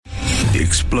The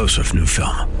explosive new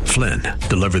film, Flynn,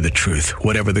 deliver the truth,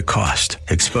 whatever the cost,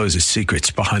 exposes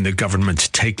secrets behind the government's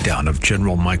takedown of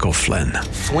General Michael Flynn.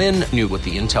 Flynn knew what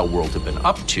the intel world had been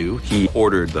up to. He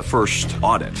ordered the first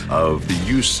audit of the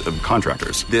use of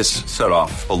contractors. This set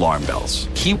off alarm bells.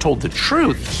 He told the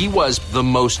truth. He was the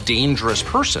most dangerous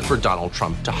person for Donald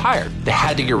Trump to hire. They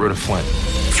had to get rid of Flynn.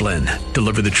 Flynn,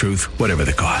 deliver the truth, whatever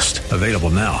the cost. Available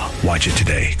now. Watch it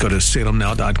today. Go to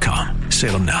salemnow.com.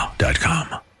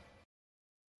 salemnow.com.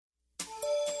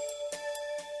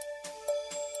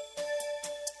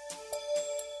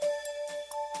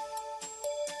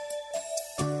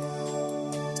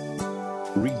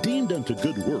 Redeemed unto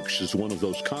good works is one of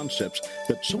those concepts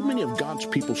that so many of God's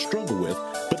people struggle with,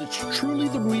 but it's truly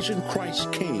the reason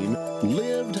Christ came,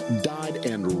 lived, died,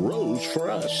 and rose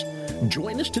for us.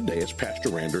 Join us today as Pastor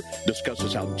Rander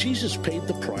discusses how Jesus paid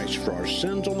the price for our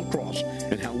sins on the cross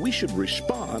and how we should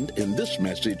respond in this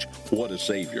message, What a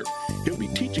Savior. He'll be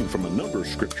teaching from a number of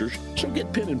scriptures, so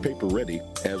get pen and paper ready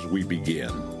as we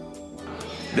begin.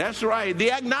 That's right.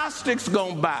 The agnostics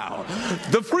gonna bow.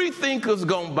 The free thinkers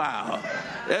gonna bow.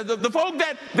 The folk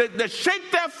that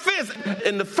shake their fist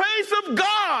in the face of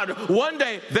God, one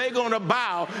day they're gonna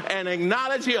bow and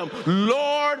acknowledge him,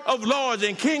 Lord of lords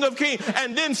and King of kings,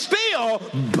 and then still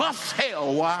bust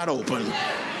hell wide open.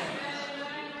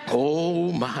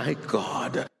 Oh my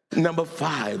God. Number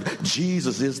 5,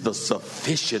 Jesus is the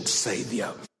sufficient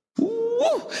Savior.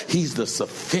 He's the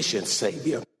sufficient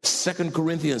Savior. 2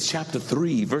 Corinthians chapter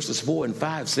 3, verses 4 and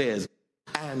 5 says,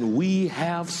 and we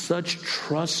have such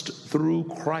trust through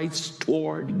Christ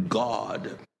toward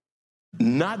God.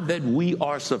 Not that we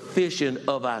are sufficient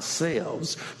of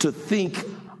ourselves to think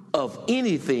of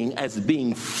anything as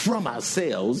being from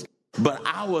ourselves, but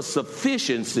our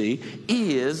sufficiency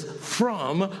is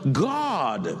from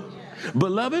God.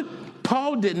 Beloved,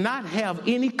 Paul did not have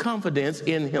any confidence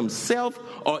in himself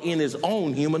or in his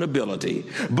own human ability,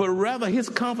 but rather his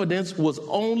confidence was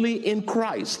only in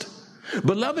Christ.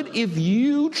 Beloved, if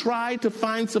you try to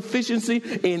find sufficiency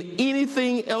in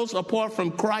anything else apart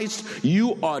from Christ,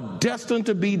 you are destined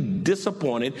to be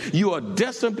disappointed, you are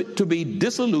destined to be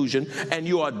disillusioned, and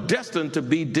you are destined to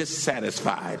be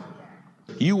dissatisfied.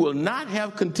 You will not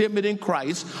have contentment in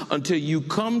Christ until you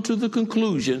come to the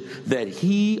conclusion that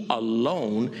he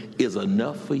alone is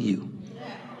enough for you.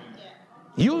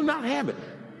 You'll not have it.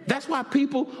 That's why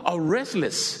people are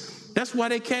restless. That's why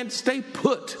they can't stay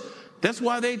put. That's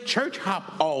why they church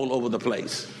hop all over the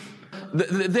place.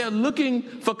 They're looking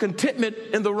for contentment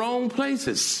in the wrong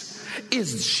places.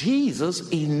 Is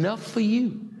Jesus enough for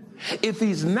you? If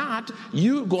he's not,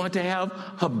 you're going to have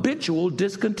habitual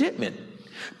discontentment.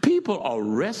 People are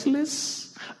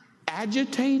restless,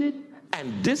 agitated,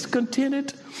 and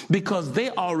discontented because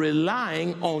they are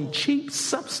relying on cheap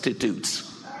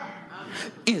substitutes.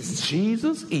 Is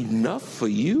Jesus enough for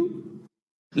you?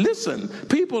 Listen,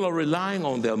 people are relying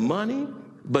on their money,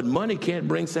 but money can't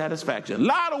bring satisfaction. A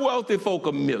lot of wealthy folk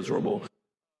are miserable.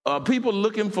 People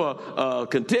looking for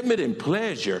contentment and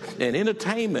pleasure and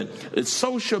entertainment,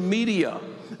 social media,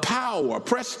 power,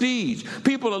 prestige.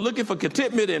 People are looking for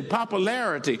contentment and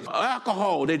popularity.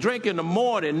 Alcohol, they drink in the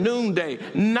morning, noonday,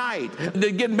 night.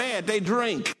 They get mad, they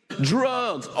drink.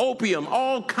 Drugs, opium,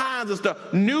 all kinds of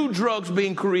stuff. New drugs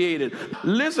being created.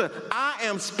 Listen, I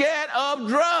am scared of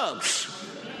drugs.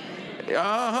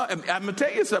 I'm gonna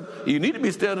tell you something. You need to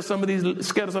be scared of some of these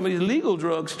legal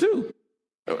drugs too.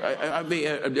 I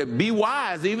mean, be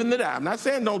wise even to that. I'm not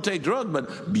saying don't take drugs, but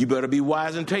you better be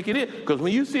wise and take it in. Because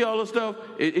when you see all the stuff,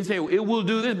 it say it will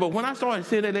do this. But when I started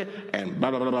seeing it and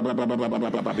blah, blah, blah, blah, blah, blah, blah,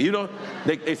 blah, blah, you know,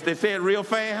 they say it real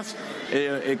fast.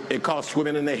 It causes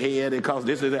swimming in the head. It causes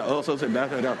this and that. Also,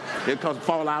 it causes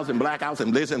fallouts and blackouts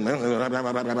and this and blah, blah,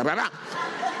 blah, blah, blah, blah, blah.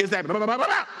 It's that blah, blah, blah, blah,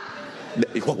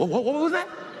 blah. What was that?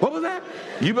 What was that?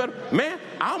 You better, man,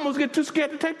 I almost get too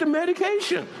scared to take the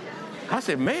medication. I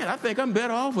said, man, I think I'm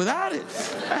better off without it.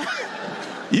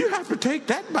 You have to take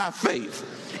that by faith.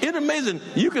 It's amazing.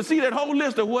 You can see that whole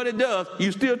list of what it does.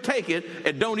 You still take it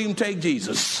and don't even take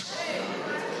Jesus.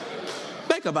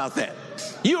 Think about that.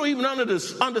 You don't even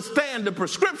understand the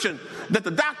prescription that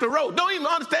the doctor wrote. Don't even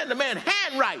understand the man's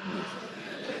handwriting.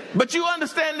 But you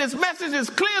understand this message is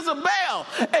clear as a bell,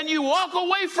 and you walk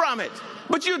away from it.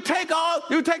 But you take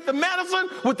the medicine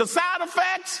with the side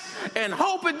effects and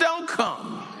hope it don't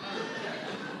come.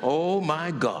 Oh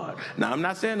my God. Now I'm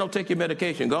not saying don't take your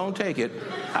medication. Go and take it.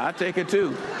 I take it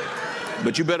too.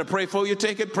 But you better pray before you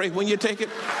take it, pray when you take it,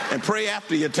 and pray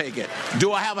after you take it.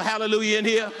 Do I have a hallelujah in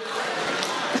here?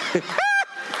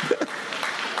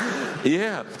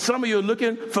 Yeah. Some of you are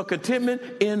looking for contentment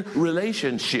in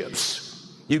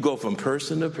relationships. You go from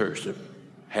person to person.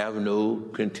 have no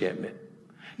contentment.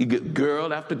 You get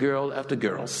girl after girl after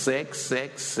girl, sex,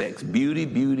 sex, sex, beauty,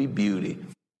 beauty, beauty.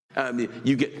 I mean,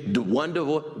 you get one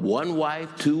divorce, 1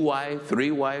 wife, 2 wife,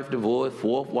 3 wife divorce,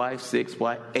 4th wife, 6th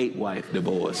wife, 8 wife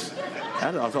divorce.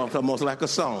 That's almost like a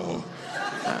song.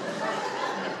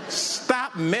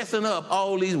 Stop messing up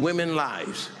all these women's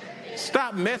lives.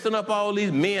 Stop messing up all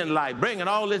these men's lives, bringing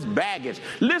all this baggage.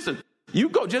 Listen, you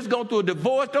just go through a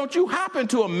divorce. Don't you hop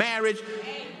into a marriage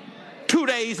 2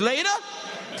 days later.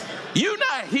 You're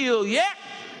not healed yet.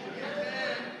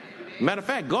 Matter of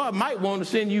fact, God might want to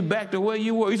send you back to where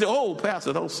you were. He said, oh,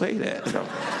 Pastor, don't say that.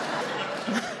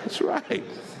 That's right.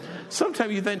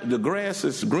 Sometimes you think the grass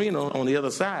is greener on the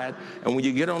other side, and when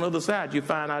you get on the other side, you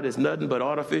find out it's nothing but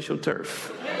artificial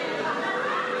turf.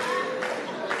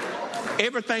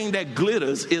 Everything that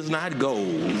glitters is not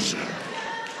gold.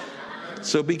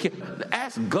 So be careful.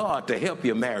 Ask God to help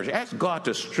your marriage. Ask God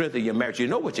to strengthen your marriage. You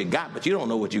know what you got, but you don't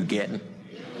know what you're getting.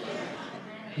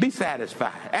 Be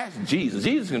satisfied. Ask Jesus.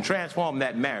 Jesus can transform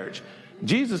that marriage.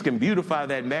 Jesus can beautify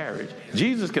that marriage.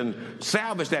 Jesus can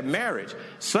salvage that marriage.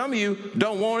 Some of you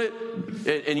don't want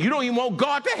it, and you don't even want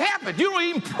God to help it. You don't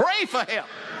even pray for help.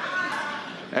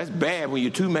 That's bad when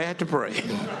you're too mad to pray.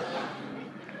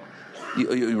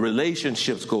 Your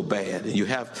relationships go bad, and you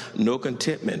have no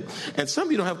contentment. And some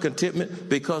of you don't have contentment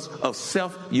because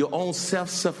of your own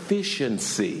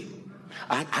self-sufficiency.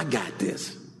 I got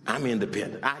this. I'm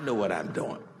independent. I know what I'm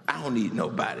doing. I don't need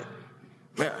nobody.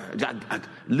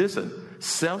 Listen,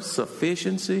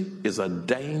 self-sufficiency is a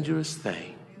dangerous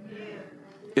thing.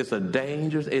 It's a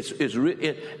dangerous.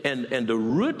 And the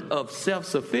root of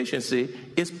self-sufficiency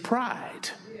is pride.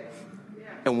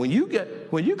 And when you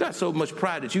got so much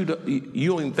pride that you don't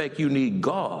even think you need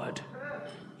God,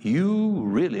 you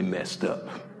really messed up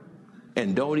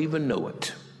and don't even know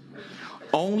it.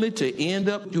 Only to end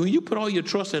up, when you put all your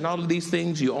trust in all of these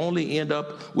things, you only end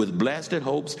up with blasted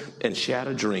hopes and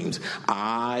shattered dreams.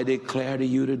 I declare to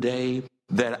you today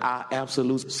that our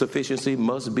absolute sufficiency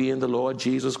must be in the Lord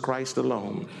Jesus Christ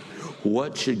alone.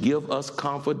 What should give us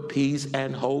comfort, peace,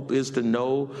 and hope is to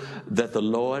know that the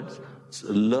Lord's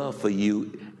love for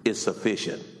you is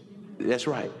sufficient. That's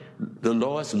right. The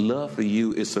Lord's love for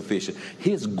you is sufficient.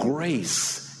 His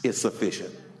grace is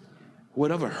sufficient.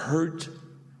 Whatever hurts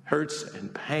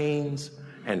and pains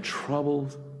and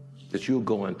troubles that you're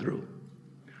going through,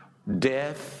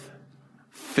 death,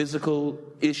 physical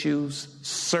issues,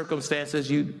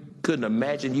 circumstances you couldn't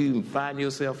imagine you even find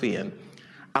yourself in,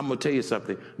 I'm going to tell you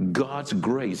something. God's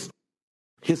grace,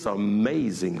 His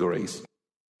amazing grace,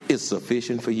 is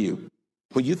sufficient for you.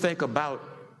 When you think about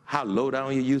how low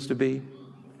down you used to be,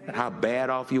 how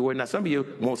bad off you were. Now, some of you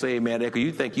won't say amen to that because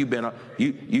you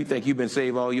think you've been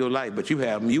saved all your life, but you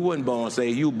haven't. You weren't born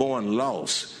saved. You were born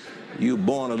lost. You were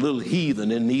born a little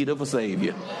heathen in need of a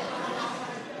Savior.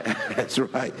 That's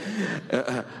right.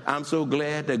 I'm so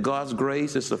glad that God's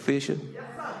grace is sufficient,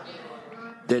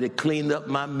 that it cleaned up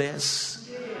my mess.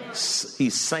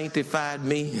 He sanctified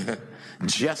me,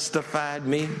 justified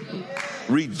me,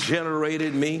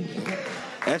 regenerated me.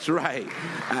 That's right.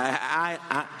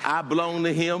 I belong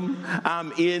to Him.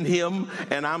 I'm in Him,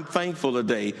 and I'm thankful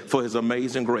today for His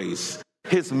amazing grace.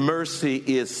 His mercy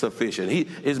is sufficient.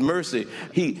 His mercy,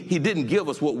 He didn't give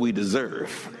us what we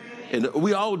deserve. And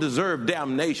we all deserve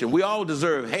damnation. We all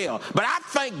deserve hell. But I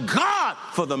thank God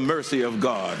for the mercy of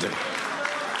God.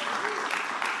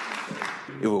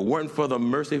 If it weren't for the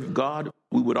mercy of God,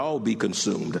 we would all be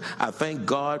consumed. I thank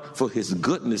God for His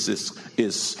goodness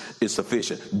is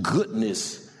sufficient.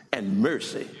 Goodness and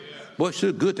mercy. Boy, it's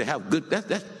sure good to have good.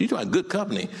 You're talking good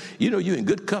company. You know you're in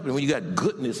good company when you got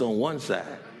goodness on one side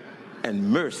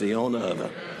and mercy on the other.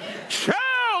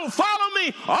 Shall follow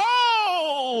me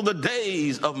all the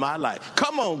days of my life.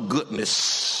 Come on,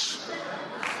 goodness.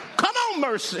 Come on,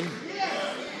 mercy.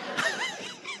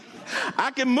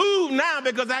 I can move now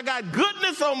because I got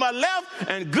goodness on my left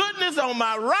and goodness on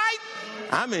my right.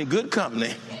 I'm in good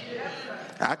company.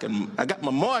 I got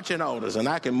my marching orders and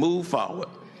I can move forward.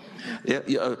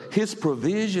 His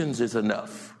provisions is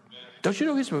enough. Don't you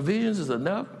know His provisions is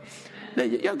enough?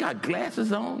 You got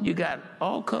glasses on. You got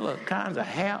all kinds of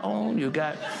hair on. You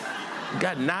got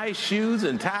nice shoes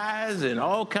and ties and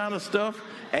all kind of stuff.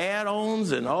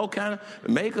 Add-ons and all kind of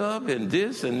makeup and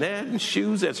this and that and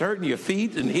shoes that's hurting your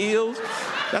feet and heels.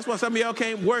 That's why some of y'all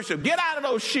can't worship. Get out of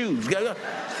those shoes.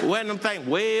 Wearing them things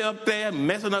way up there,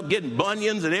 messing up, getting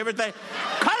bunions and everything.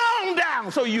 Come on down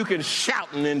so you can shout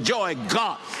and enjoy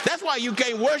God. That's why you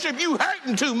can't worship. You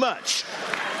hurting too much.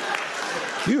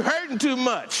 You hurting too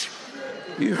much.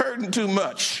 You hurting too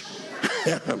much.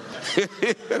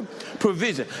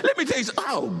 Provision. Let me tell you something.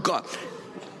 Oh, God.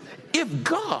 If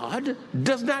God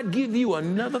does not give you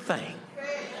another thing,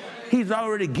 he's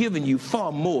already given you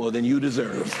far more than you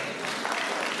deserve.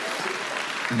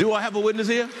 Do I have a witness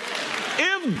here?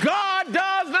 If God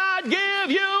does not give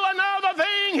you another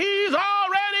thing, he's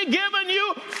already given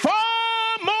you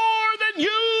far more than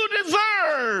you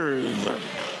deserve.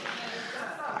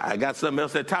 I got something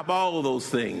else that top all those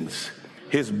things.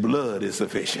 His blood is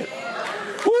sufficient.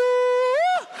 Woo!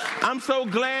 I'm so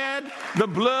glad the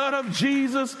blood of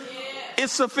Jesus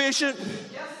is sufficient.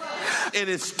 And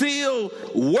it still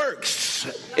works.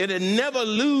 And it never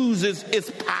loses its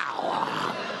power.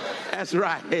 That's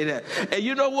right. And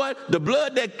you know what? The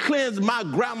blood that cleansed my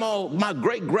grandma, my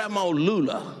great-grandma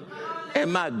Lula,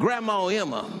 and my grandma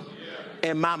Emma,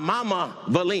 and my mama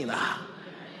Valina,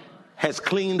 has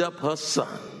cleaned up her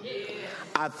son.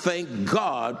 I thank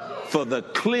God for the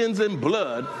cleansing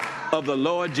blood of the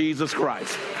Lord Jesus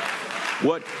Christ.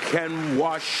 What can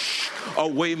wash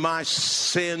away my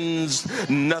sins?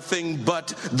 Nothing but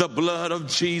the blood of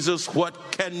Jesus.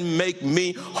 What can make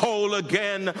me whole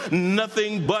again?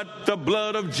 Nothing but the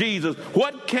blood of Jesus.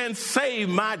 What can save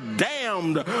my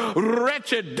damned,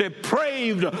 wretched,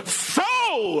 depraved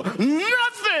soul?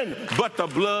 Nothing but the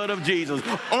blood of Jesus.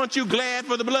 Aren't you glad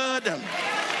for the blood?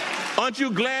 Aren't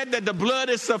you glad that the blood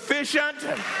is sufficient?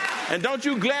 And don't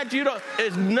you glad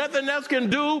there's nothing else can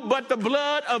do but the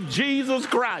blood of Jesus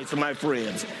Christ, my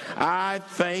friends. I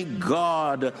thank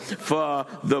God for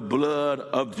the blood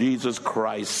of Jesus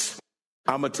Christ.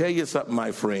 I'm going to tell you something,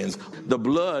 my friends. The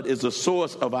blood is the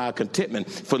source of our contentment.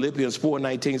 Philippians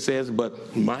 4:19 says,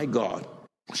 but my God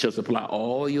shall supply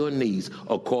all your needs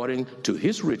according to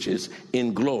his riches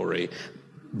in glory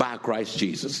by Christ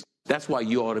Jesus. That's why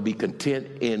you ought to be content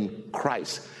in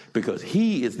Christ, because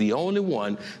he is the only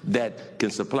one that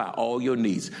can supply all your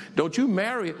needs. Don't you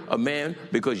marry a man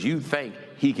because you think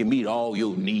he can meet all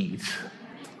your needs.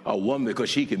 A woman because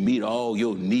she can meet all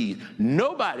your needs.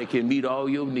 Nobody can meet all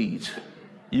your needs.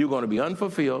 You're going to be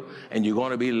unfulfilled and you're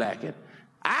going to be lacking.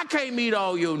 I can't meet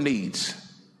all your needs.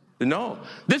 No,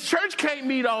 this church can't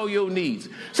meet all your needs.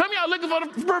 Some of y'all looking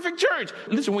for the perfect church.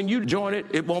 Listen, when you join it,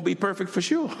 it won't be perfect for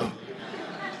sure.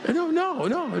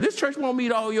 No. This church won't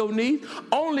meet all your needs.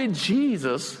 Only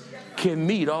Jesus can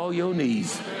meet all your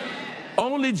needs.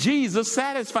 Only Jesus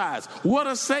satisfies. What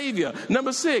a Savior.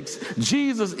 Number 6,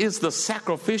 Jesus is the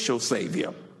sacrificial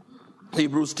Savior.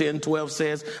 Hebrews 10:12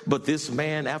 says, but this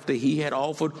man, after he had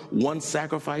offered one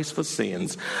sacrifice for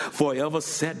sins, forever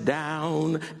sat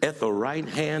down at the right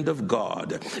hand of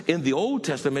God. In the Old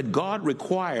Testament, God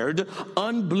required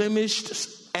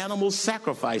unblemished animal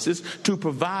sacrifices to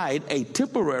provide a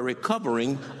temporary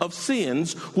covering of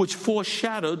sins, which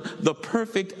foreshadowed the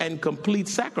perfect and complete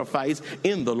sacrifice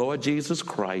in the Lord Jesus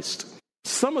Christ.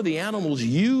 Some of the animals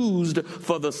used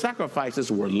for the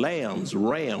sacrifices were lambs,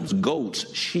 rams,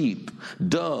 goats, sheep,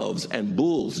 doves, and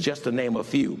bulls, just to name a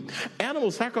few.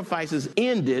 Animal sacrifices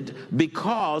ended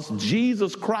because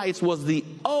Jesus Christ was the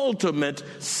ultimate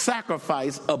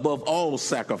sacrifice above all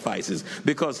sacrifices,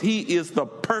 because he is the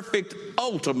perfect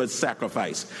ultimate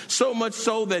sacrifice. So much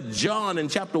so that John in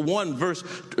chapter 1 verse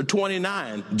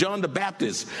 29, John the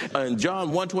Baptist, in John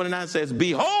 1:29 says,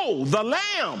 behold the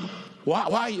Lamb.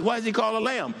 Why is he called a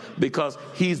lamb? Because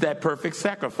he's that perfect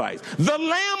sacrifice. The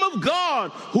Lamb of God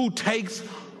who takes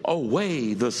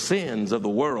away the sins of the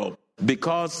world.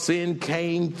 Because sin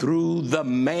came through the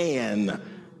man,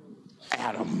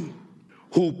 Adam,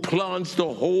 who plunged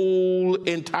the whole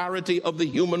entirety of the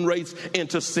human race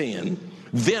into sin.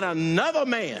 Then another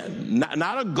man,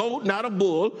 not a goat, not a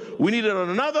bull. We needed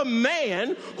another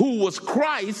man who was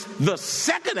Christ, the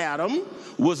second Adam,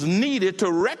 was needed to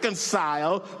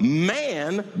reconcile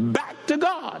man back to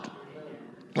God.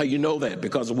 Now, you know that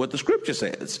because of what the scripture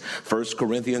says. 1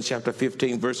 Corinthians chapter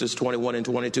 15, verses 21 and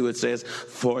 22, it says,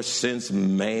 for since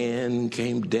man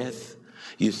came death,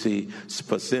 you see,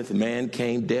 for since man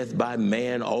came death, by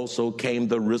man also came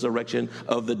the resurrection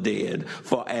of the dead.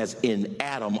 For as in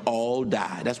Adam all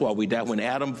died. That's why we died. When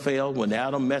Adam fell, when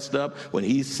Adam messed up, when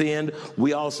he sinned,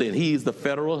 we all sinned. He's the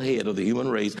federal head of the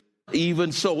human race.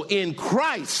 Even so, in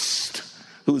Christ,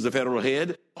 who's the federal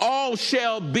head, all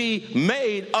shall be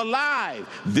made alive.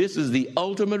 This is the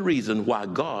ultimate reason why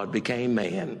God became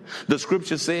man. The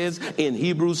scripture says in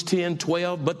Hebrews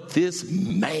 10:12, but this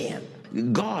man,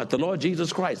 God, the Lord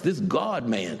Jesus Christ, this God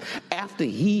man, after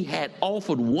he had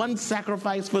offered one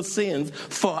sacrifice for sins,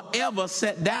 forever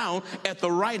sat down at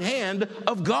the right hand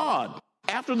of God.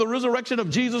 After the resurrection of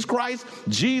Jesus Christ,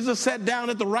 Jesus sat down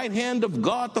at the right hand of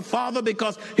God the Father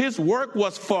because his work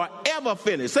was forever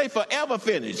finished. Say forever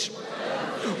finished.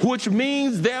 which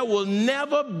means there will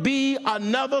never be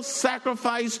another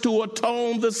sacrifice to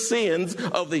atone the sins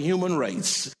of the human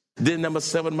race. Then number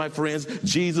 7, my friends,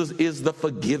 Jesus is the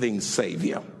forgiving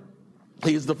Savior.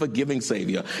 He is the forgiving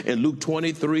Savior. In Luke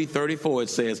 23:34, it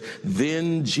says,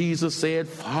 then Jesus said,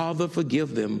 Father,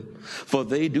 forgive them, for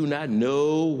they do not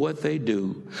know what they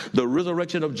do. The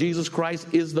resurrection of Jesus Christ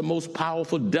is the most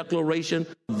powerful declaration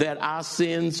that our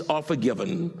sins are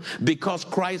forgiven. Because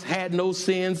Christ had no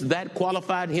sins, that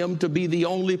qualified him to be the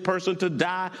only person to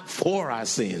die for our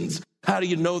sins. How do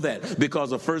you know that?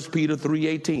 Because of 1 Peter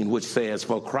 3:18, which says,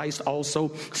 for Christ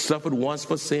also suffered once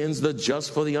for sins, the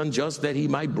just for the unjust, that he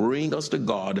might bring us to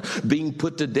God, being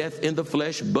put to death in the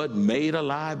flesh, but made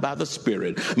alive by the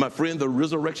Spirit. My friend, the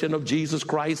resurrection of Jesus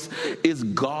Christ is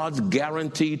God's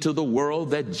guarantee to the world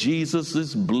that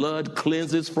Jesus' blood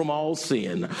cleanses from all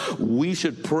sin. We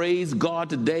should praise God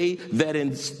today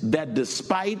that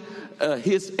despite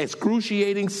his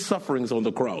excruciating sufferings on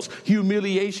the cross,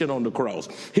 humiliation on the cross,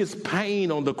 his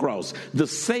pain on the cross, the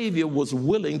Savior was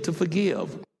willing to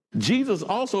forgive. Jesus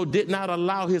also did not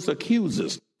allow his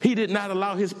accusers. He did not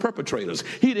allow his perpetrators.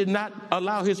 He did not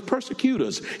allow his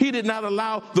persecutors. He did not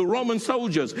allow the Roman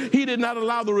soldiers. He did not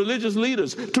allow the religious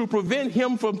leaders to prevent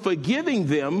him from forgiving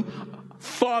them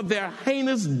for their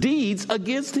heinous deeds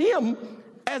against him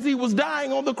as he was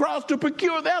dying on the cross to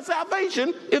procure their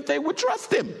salvation if they would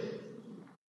trust him.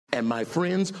 And my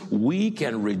friends, we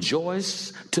can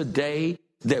rejoice today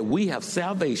that we have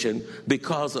salvation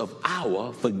because of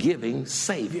our forgiving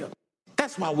Savior.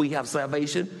 That's why we have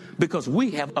salvation, because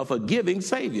we have a forgiving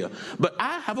Savior. But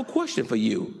I have a question for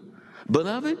you.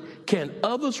 Beloved, can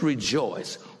others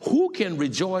rejoice? Who can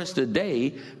rejoice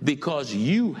today because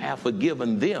you have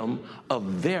forgiven them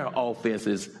of their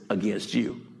offenses against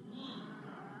you?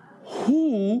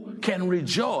 Who can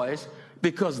rejoice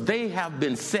because they have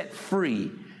been set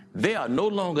free? They are no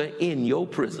longer in your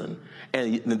prison,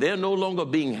 and they're no longer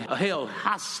being held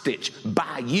hostage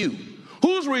by you.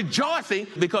 Who's rejoicing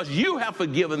because you have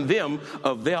forgiven them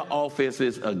of their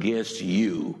offenses against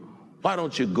you? Why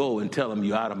don't you go and tell them,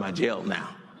 you're out of my jail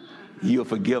now? You're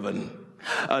forgiven.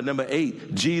 Number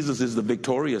 8, Jesus is the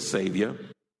victorious Savior.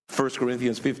 1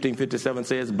 Corinthians 15:57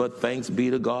 says, but thanks be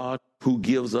to God who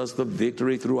gives us the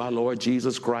victory through our Lord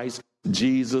Jesus Christ.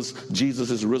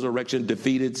 Jesus' resurrection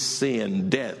defeated sin,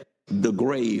 death, the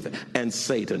grave, and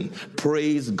Satan.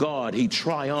 Praise God, he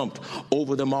triumphed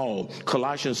over them all.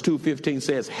 Colossians 2:15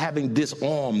 says, having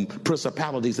disarmed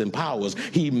principalities and powers,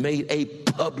 he made a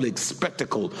public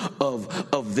spectacle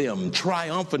of them,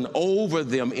 triumphant over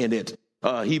them in it.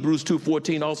 Hebrews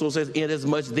 2:14 also says,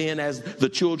 inasmuch then as the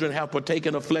children have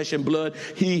partaken of flesh and blood,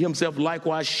 he himself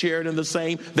likewise shared in the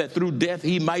same, that through death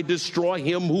he might destroy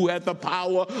him who had the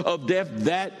power of death,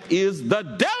 that is the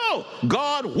devil.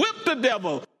 God whipped the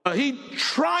devil. He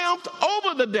triumphed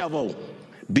over the devil.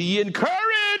 Be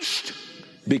encouraged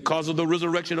because of the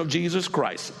resurrection of Jesus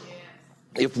Christ.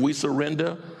 If we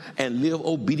surrender and live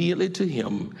obediently to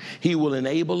him, he will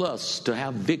enable us to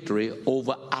have victory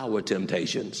over our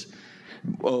temptations.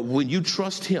 When you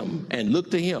trust him and look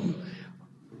to him,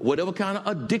 whatever kind of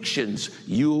addictions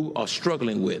you are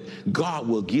struggling with, God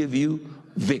will give you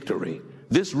victory.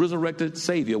 This resurrected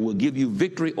Savior will give you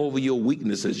victory over your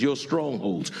weaknesses, your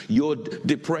strongholds, your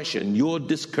depression, your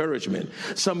discouragement.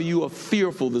 Some of you are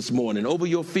fearful this morning over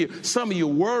your fear. Some of you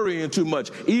are worrying too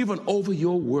much, even over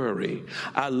your worry.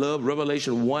 I love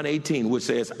Revelation 1:18, which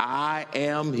says, I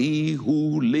am he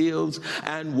who lives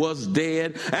and was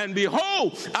dead, and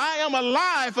behold, I am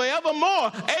alive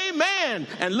forevermore. Amen.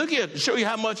 And look here, to show you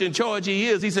how much in charge he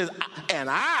is. He says, and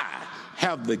I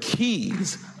have the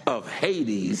keys of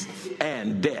Hades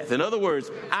and death. In other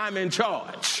words, I'm in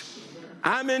charge.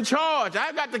 I'm in charge.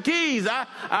 I've got the keys.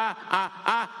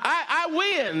 I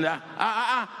win.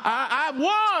 I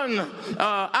won.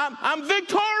 I'm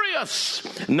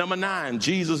victorious. Number 9,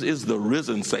 Jesus is the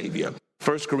risen Savior.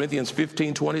 1 Corinthians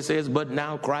 15:20 says, but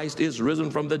now Christ is risen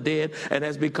from the dead and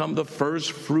has become the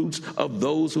first fruits of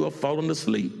those who have fallen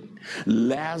asleep.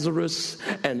 Lazarus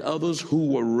and others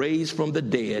who were raised from the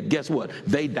dead, guess what?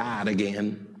 They died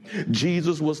again.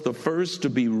 Jesus was the first to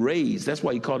be raised. That's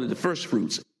why he called it the first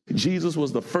fruits. Jesus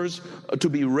was the first to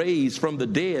be raised from the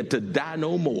dead to die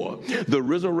no more. The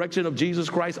resurrection of Jesus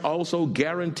Christ also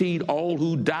guaranteed all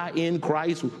who die in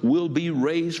Christ will be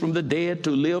raised from the dead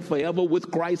to live forever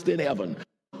with Christ in heaven.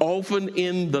 Often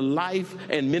in the life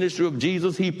and ministry of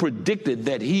Jesus, he predicted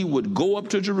that he would go up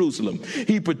to Jerusalem.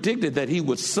 He predicted that he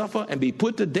would suffer and be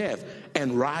put to death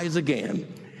and rise again.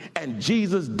 And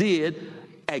Jesus did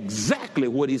exactly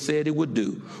what he said it would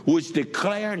do, which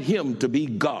declared him to be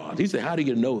God. He said, how do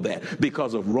you know that?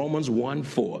 Because of Romans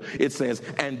 1:4. It says,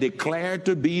 and declared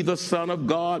to be the Son of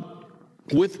God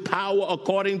with power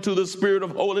according to the Spirit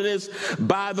of holiness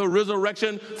by the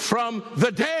resurrection from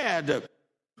the dead.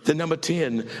 The number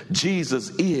 10, Jesus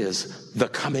is the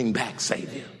coming back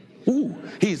Savior. Ooh,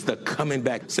 he's the coming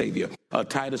back Savior.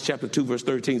 Titus chapter 2 verse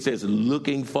 13 says,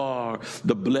 looking for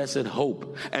the blessed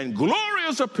hope and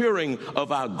glorious appearing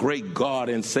of our great God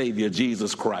and Savior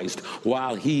Jesus Christ.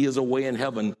 While he is away in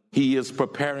heaven, he is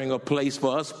preparing a place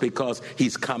for us because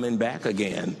he's coming back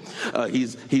again.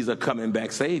 He's a coming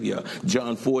back Savior.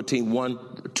 John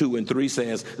 14:1, 2, and 3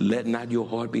 says, let not your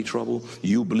heart be troubled.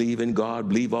 You believe in God,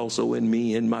 believe also in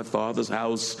me. In my Father's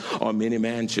house are many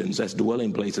mansions, that's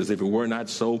dwelling places. If it were not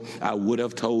so, I would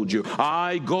have told you.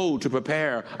 I go to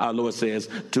prepare, our Lord says,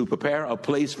 to prepare a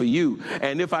place for you.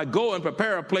 And if I go and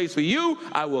prepare a place for you,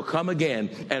 I will come again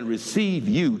and receive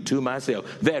you to myself,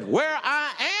 that where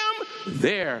I am,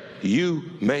 there you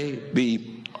may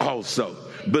be also.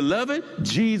 Beloved,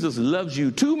 Jesus loves you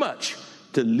too much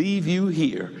to leave you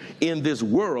here in this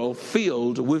world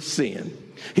filled with sin.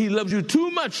 He loves you too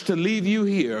much to leave you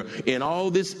here in all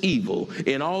this evil,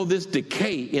 in all this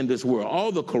decay in this world,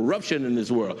 all the corruption in this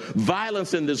world,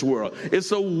 violence in this world.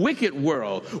 It's a wicked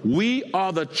world. We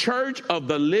are the church of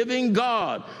the living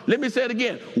God. Let me say it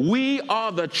again. We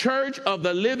are the church of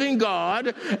the living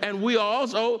God, and we are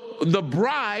also the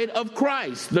bride of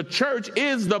Christ. The church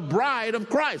is the bride of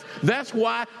Christ. That's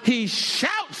why he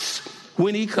shouts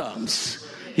when he comes.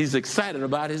 He's excited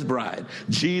about his bride.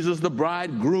 Jesus, the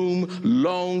bridegroom,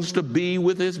 longs to be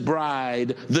with his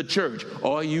bride, the church.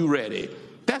 Are you ready?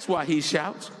 That's why he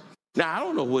shouts. Now, I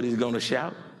don't know what he's going to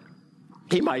shout.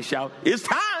 He might shout, it's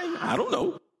time. I don't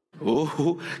know.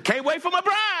 Oh, can't wait for my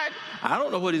bride. I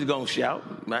don't know what he's going to shout.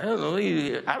 I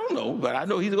don't know, but I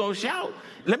know he's going to shout.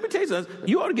 Let me tell you something.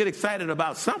 You ought to get excited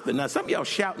about something. Now, some of y'all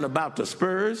shouting about the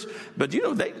Spurs, but you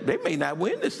know, they may not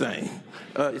win this thing.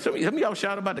 Some of y'all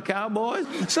shouting about the Cowboys.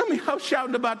 Some of y'all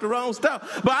shouting about the wrong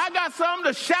stuff. But I got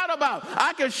something to shout about.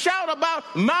 I can shout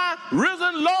about my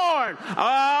risen Lord.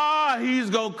 He's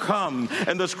going to come.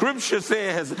 And the scripture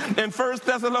says in 1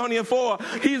 Thessalonians 4,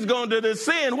 he's going to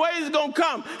descend. Where he's going to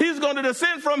come? He's going to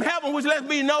descend from heaven, which lets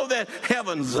me know that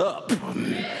heaven's up.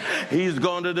 He's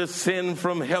going to descend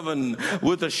from heaven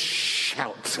with a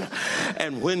shout.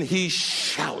 And when he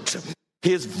shouts,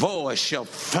 his voice shall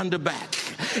thunder back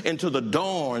into the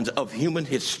dawns of human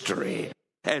history.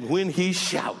 And when he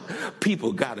shout,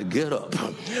 people got to get up.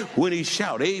 When he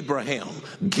shout, Abraham,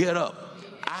 get up.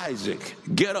 Isaac,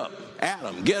 get up.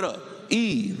 Adam, get up.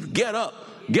 Eve, get up.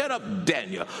 Get up,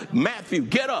 Daniel. Matthew,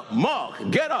 get up.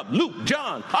 Mark, get up. Luke,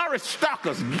 John,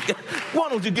 Aristarchus, why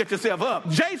don't you get yourself up?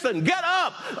 Jason, get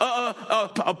up.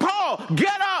 Paul,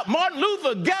 get up. Martin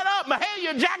Luther, get up.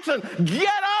 Mahalia Jackson,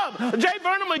 get up. J.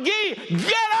 Vernon McGee,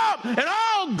 get up. And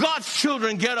all God's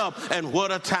children, get up. And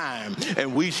what a time.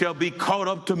 And we shall be caught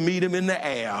up to meet him in the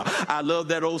air. I love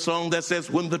that old song that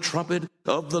says, when the trumpet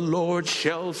of the Lord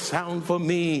shall sound for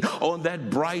me on that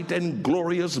bright and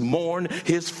glorious morn,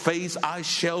 his face I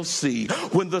shall see.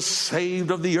 When the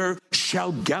saved of the earth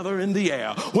shall gather in the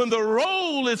air, when the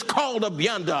roll is called up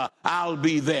yonder, I'll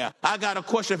be there. I got a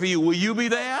question for you. Will you be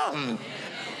there?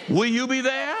 Will you be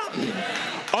there?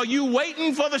 Are you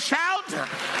waiting for the shout?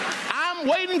 I'm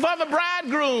waiting for the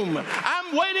bridegroom.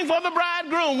 I'm waiting for the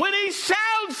bridegroom. When he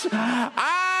shouts,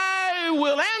 I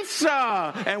will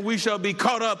answer, and we shall be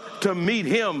caught up to meet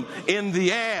him in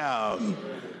the air.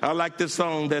 I like this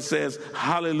song that says,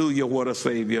 hallelujah, what a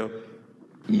Savior.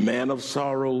 Man of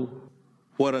sorrow,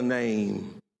 what a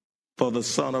name for the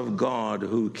Son of God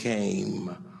who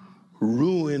came.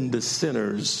 Ruined the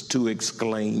sinners to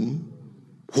exclaim,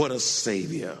 what a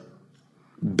Savior.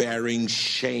 Bearing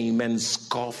shame and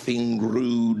scoffing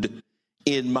rude,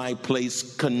 in my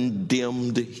place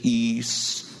condemned he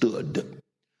stood.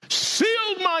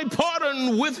 Sealed my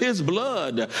pardon with his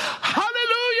blood.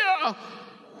 Hallelujah!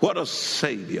 What a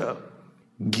Savior.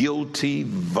 Guilty,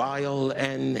 vile,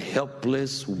 and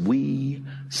helpless we,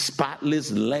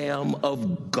 spotless Lamb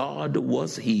of God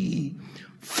was he.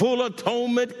 Full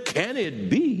atonement can it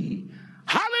be?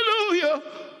 Hallelujah!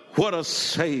 What a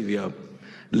Savior.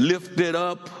 Lifted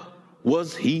up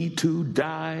was he to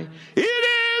die. It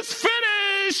is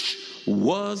finished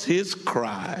was his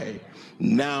cry.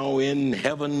 Now in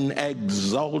heaven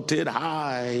exalted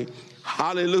high.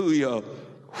 Hallelujah.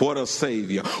 What a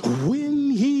Savior.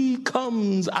 When he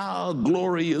comes, our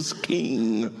glorious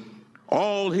King,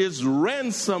 all his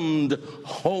ransomed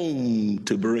home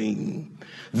to bring,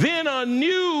 then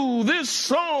anew this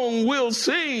song we'll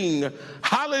sing.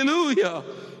 Hallelujah.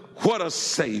 What a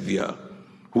Savior.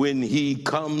 When he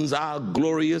comes, our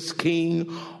glorious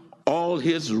King, all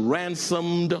his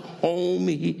ransomed home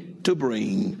to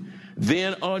bring.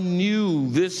 Then anew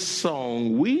this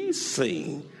song we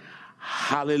sing.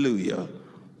 Hallelujah.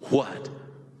 What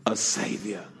a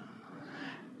Savior.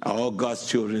 All God's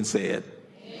children said,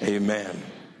 amen.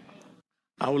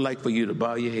 I would like for you to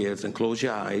bow your heads and close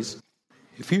your eyes.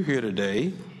 If you're here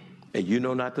today and you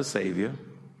know not the Savior,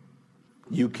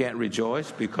 you can't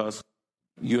rejoice because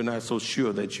you're not so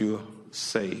sure that you're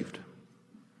saved.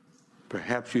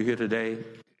 Perhaps you're here today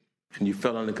and you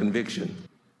fell under conviction.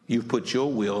 You've put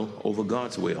your will over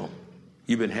God's will.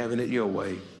 You've been having it your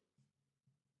way.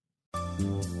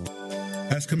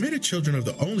 As committed children of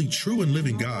the only true and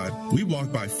living God, we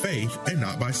walk by faith and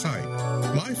not by sight.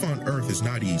 Life on earth is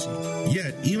not easy.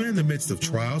 Yet, even in the midst of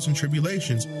trials and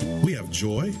tribulations, we have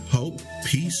joy, hope,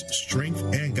 peace, strength,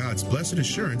 and God's blessed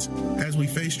assurance as we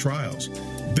face trials.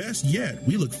 Best yet,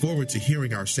 we look forward to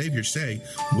hearing our Savior say,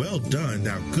 "Well done,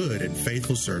 thou good and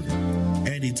faithful servant,"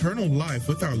 and eternal life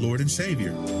with our Lord and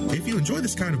Savior. If you enjoy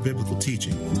this kind of biblical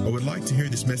teaching or would like to hear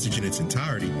this message in its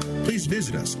entirety, please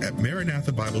visit us at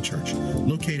Maranatha Bible Church,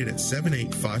 located at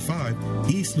 7855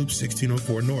 East Loop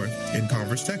 1604 North in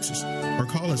Converse, Texas, or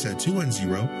call us at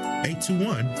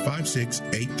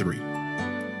 210-821-5683.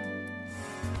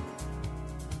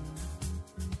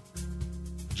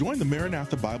 Join the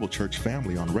Maranatha Bible Church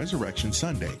family on Resurrection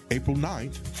Sunday, April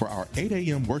 9th, for our 8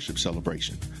 a.m. worship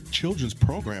celebration, children's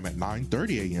program at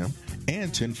 9:30 a.m.,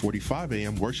 and 10:45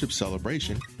 a.m. worship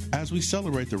celebration as we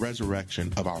celebrate the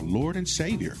resurrection of our Lord and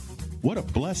Savior. What a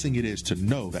blessing it is to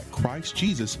know that Christ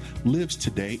Jesus lives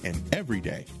today and every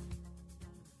day.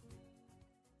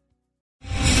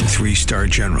 3-star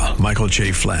General Michael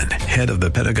J. Flynn, head of the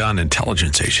Pentagon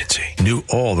Intelligence Agency, knew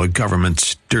all the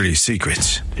government's dirty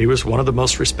secrets. He was one of the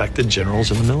most respected generals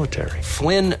in the military.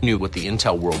 Flynn knew what the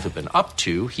intel world had been up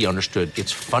to. He understood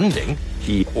its funding.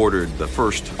 He ordered the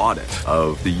first audit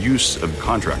of the use of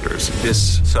contractors.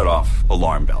 This set off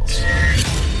alarm bells.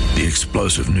 The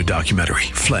explosive new documentary,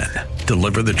 Flynn,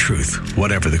 Deliver the Truth,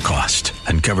 Whatever the Cost,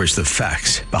 uncovers the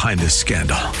facts behind this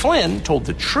scandal. Flynn told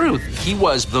the truth. He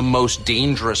was the most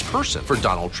dangerous person for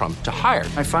Donald Trump to hire.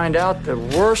 I find out the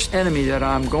worst enemy that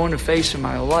I'm going to face in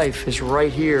my life is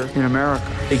right here in America.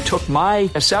 They took my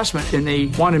assessment and they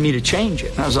wanted me to change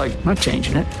it. And I was like, I'm not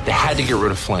changing it. They had to get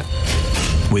rid of Flynn.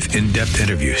 With in-depth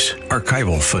interviews,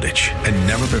 archival footage, and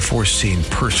never-before-seen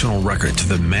personal records of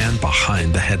the man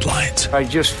behind the headlines. I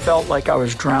just felt like I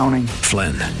was drowning.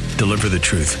 Flynn, Deliver the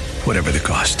Truth, Whatever the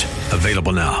Cost.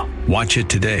 Available now. Watch it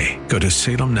today. Go to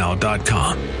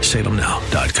salemnow.com.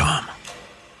 salemnow.com.